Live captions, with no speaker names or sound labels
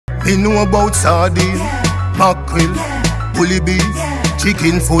Me know about sardine, mackerel, bully beef,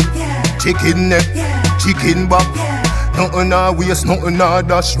 chicken foot, chicken neck, chicken back. Nothing I waste, nothing I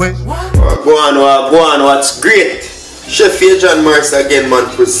dash way. Go on, what's great? Chef John Morris again, man,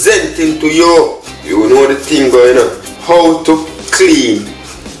 presenting to you. You know the thing going on. How to clean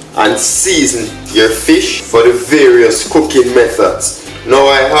and season your fish for the various cooking methods. Now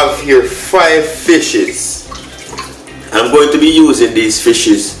I have here 5 fishes. I'm going to be using these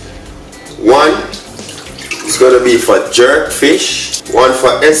fishes. One is going to be for jerk fish, one for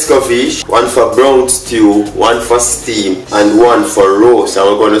escovitch, one for brown stew, one for steam, and one for roast. And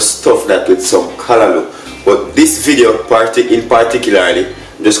we're going to stuff that with some callaloo. But this video in particularly,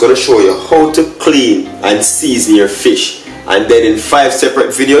 I'm just going to show you how to clean and season your fish. And then in 5 separate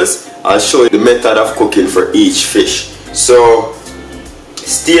videos, I'll show you the method of cooking for each fish. So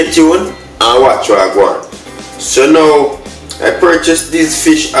stay tuned and watch what I go on. So now I purchased these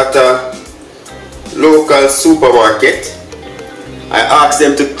fish at a local supermarket. I asked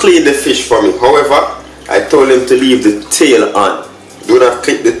them to clean the fish for me. However, I told them to leave the tail on. Do not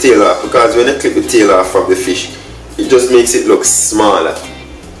clip the tail off, because when you clip the tail off from the fish, it just makes it look smaller,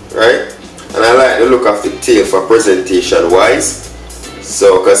 right? And I like the look of the tail for presentation wise.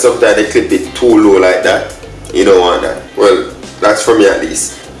 So, because sometimes they clip it too low like that, you don't want that. Well, that's for me at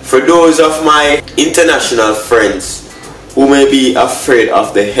least. For those of my international friends who may be afraid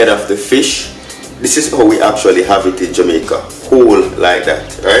of the head of the fish, this is how we actually have it in Jamaica, whole like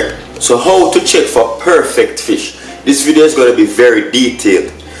that, right? So how to check for perfect fish. This video is going to be very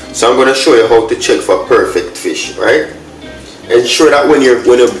detailed. So I'm going to show you how to check for perfect fish, right? Ensure that when you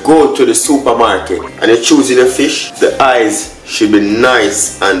go to the supermarket and you're choosing a fish, the eyes should be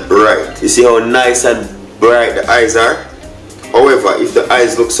nice and bright. You see how nice and bright the eyes are? However, if the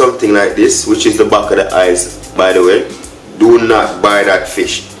eyes look something like this, which is the back of the eyes, by the way, do not buy that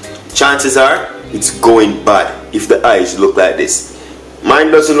fish. Chances are it's going bad if the eyes look like this. Mine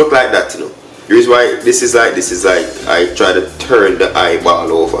doesn't look like that, you know. The reason why this is like I try to turn the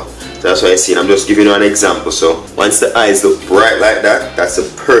eyeball over. That's why I see. I'm just giving you an example. So once the eyes look bright like that, that's a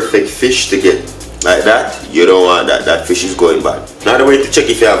perfect fish to get. Like that, you don't want that. That fish is going bad. Another way to check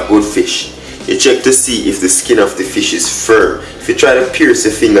if you have good fish, you check to see if the skin of the fish is firm. If you try to pierce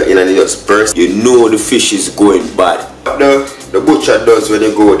your finger in and it just bursts, you know the fish is going bad. What the butcher does when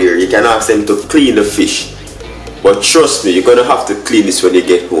you go there, you can ask them to clean the fish. But trust me, you're going to have to clean this when you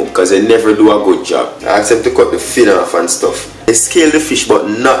get home, because they never do a good job. I ask them to cut the fin off and stuff. They scale the fish, but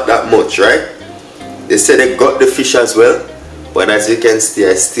not that much, right? They say they got the fish as well, but as you can see,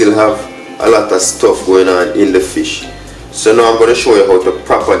 I still have a lot of stuff going on in the fish. So now I'm going to show you how to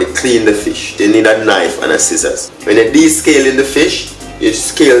properly clean the fish. You need a knife and a scissors. When you're descaling the fish, you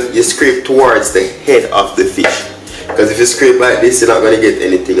scrape towards the head of the fish. Because if you scrape like this, you're not going to get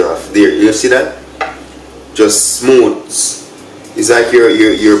anything off. There, you see that? Just smooth. It's like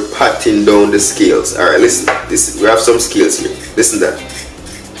you're patting down the scales. Alright, listen. We have some scales here. Listen to that.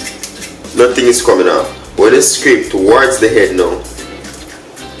 Nothing is coming off. When you scrape towards the head now,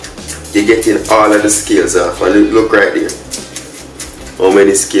 you're getting all of the scales off. And look right there. How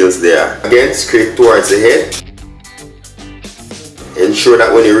many scales there are. Again, scrape towards the head. Ensure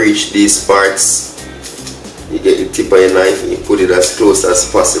that when you reach these parts, you get the tip of your knife and you put it as close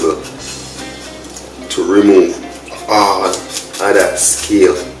as possible to remove all of that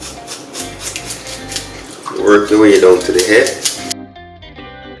scale. Work your way down to the head.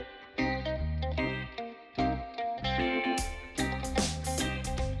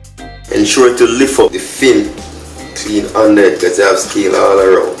 Ensure to lift up the fin clean under it, because they have scale all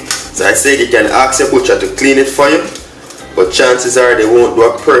around. So I said you can ask your butcher to clean it for you, but chances are they won't do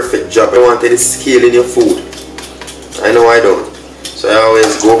a perfect job. They want any scale in your food. I know I don't. So I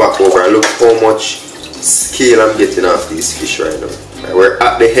always go back over and look how much scale I'm getting off these fish right now. Right, we're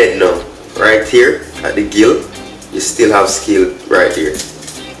at the head now. Right here at the gill, you still have scale right here.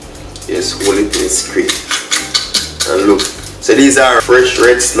 You just hold it and scrape. And look. So these are fresh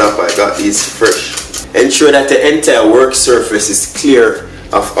red snapper. I got these fresh. Ensure that the entire work surface is clear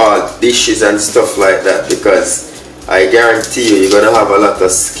of all dishes and stuff like that, because I guarantee you, you're gonna have a lot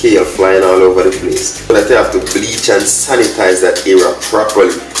of scale flying all over the place. So that you have to bleach and sanitize that area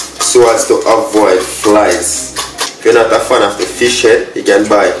properly, so as to avoid flies. If you're not a fan of the fish head, you can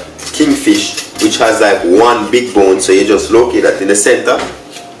buy kingfish, which has like one big bone, so you just locate that in the center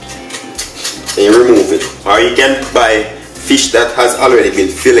and you remove it. Or you can buy fish that has already been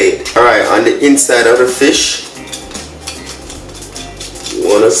filleted. Alright, on the inside of the fish, you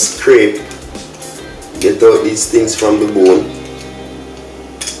want to scrape, get out these things from the bone.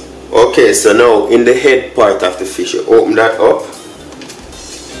 Okay, so now in the head part of the fish, you open that up,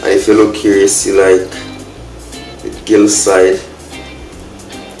 and if you look here, you see like the gill side,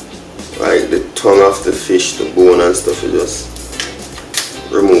 like the tongue of the fish, the bone and stuff. You just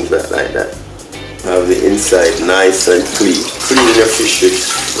remove that like that. Have the inside nice and clean. Clean your fish with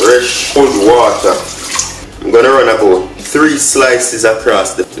fresh cold water. I'm gonna run about 3 slices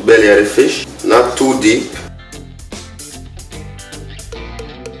across the belly of the fish, not too deep.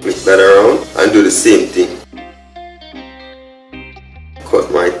 Mix that around and do the same thing. Cut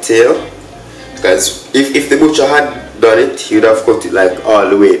my tail, because if the butcher had done it, he would have cut it like all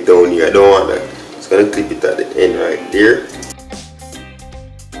the way down here. I don't want that. Just gonna clip it at the end right there.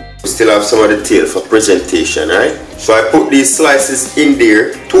 We still have some of the tail for presentation, right? So I put these slices in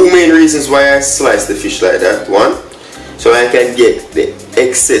there. 2 main reasons why I slice the fish like that. 1, so I can get the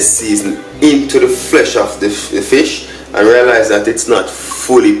excess seasoning into the flesh of the fish and realize that it's not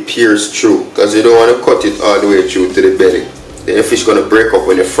fully pierced through, because you don't want to cut it all the way through to the belly. Then the fish gonna break up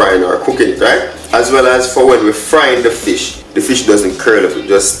when you're frying or cooking it, right? As well as for when we're frying the fish doesn't curl up, it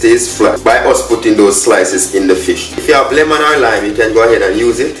just stays flat by us putting those slices in the fish. If you have lemon or lime, you can go ahead and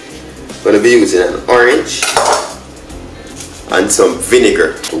use it. I'm gonna be using an orange and some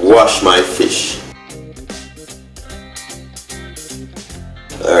vinegar to wash my fish.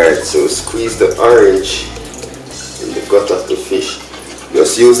 Alright, so squeeze the orange in the gut of the fish.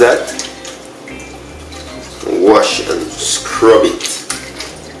 Just use that and wash and scrub it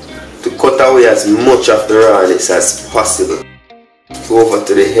to cut away as much of the rawness as possible. Go over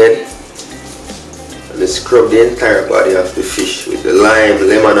to the head and scrub the entire body of the fish with the lime,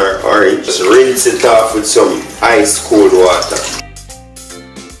 lemon or orange. Just rinse it off with some ice cold water.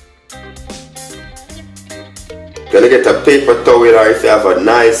 Gonna get a paper towel, or if you have a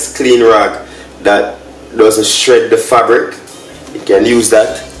nice clean rag that doesn't shred the fabric, you can use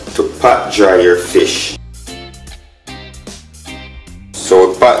that to pat dry your fish.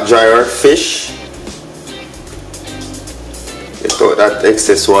 So pat dry our fish, get out that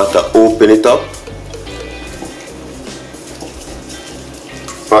excess water, open it up,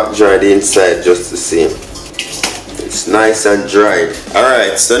 pat dry the inside just the same. It's nice and dried.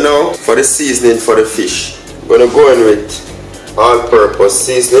 Alright, so now for the seasoning for the fish. I'm gonna go in with all-purpose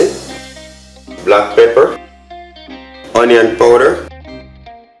seasoning, black pepper, onion powder,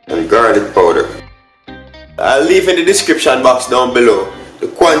 and garlic powder. I'll leave in the description box down below the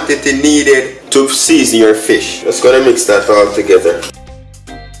quantity needed to season your fish. Just gonna mix that all together.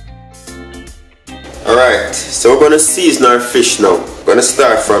 Alright, so we're gonna season our fish now. We're gonna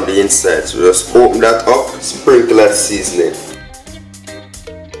start from the inside. So just open that up, sprinkle that seasoning,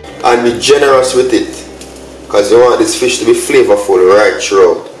 and be generous with it, because you want this fish to be flavorful right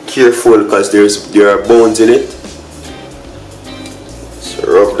throughout. Careful, because there are bones in it. So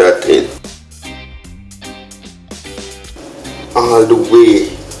rub that in all the way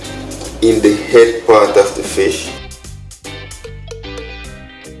in the head part of the fish.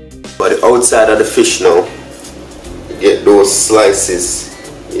 For the outside of the fish now, you get those slices.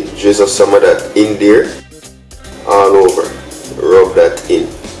 You drizzle some of that in there, all over. Rub that in.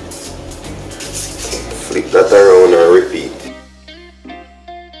 Flip that around and repeat.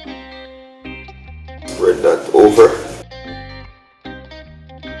 Spread that over.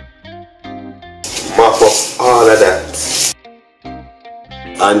 Mop up all of that.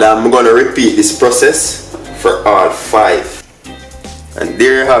 And I'm going to repeat this process for all 5. And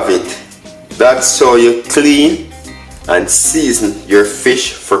there you have it. That's how you clean and season your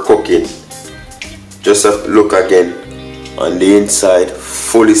fish for cooking. Just look again. On the inside,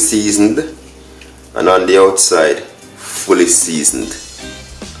 fully seasoned, and on the outside, fully seasoned.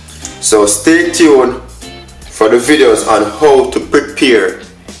 So stay tuned for the videos on how to prepare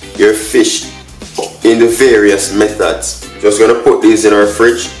your fish in the various methods. Just gonna put these in our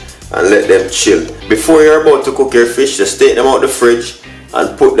fridge and let them chill. Before you're about to cook your fish, just take them out the fridge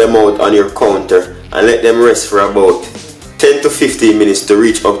and put them out on your counter and let them rest for about 10 to 15 minutes to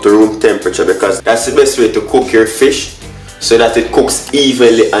reach up to room temperature, because that's the best way to cook your fish, so that it cooks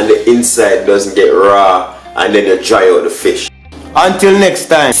evenly and the inside doesn't get raw and then you dry out the fish. Until next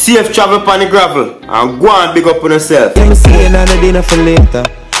time, safe travel upon the gravel and go and big up on yourself. Yeah, see another dinner for later.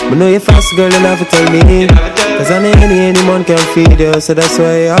 But know you fast, girl, you have to tell me. Cause any man can feed you, so that's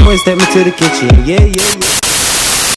why I always take me to the kitchen. Yeah, yeah, yeah.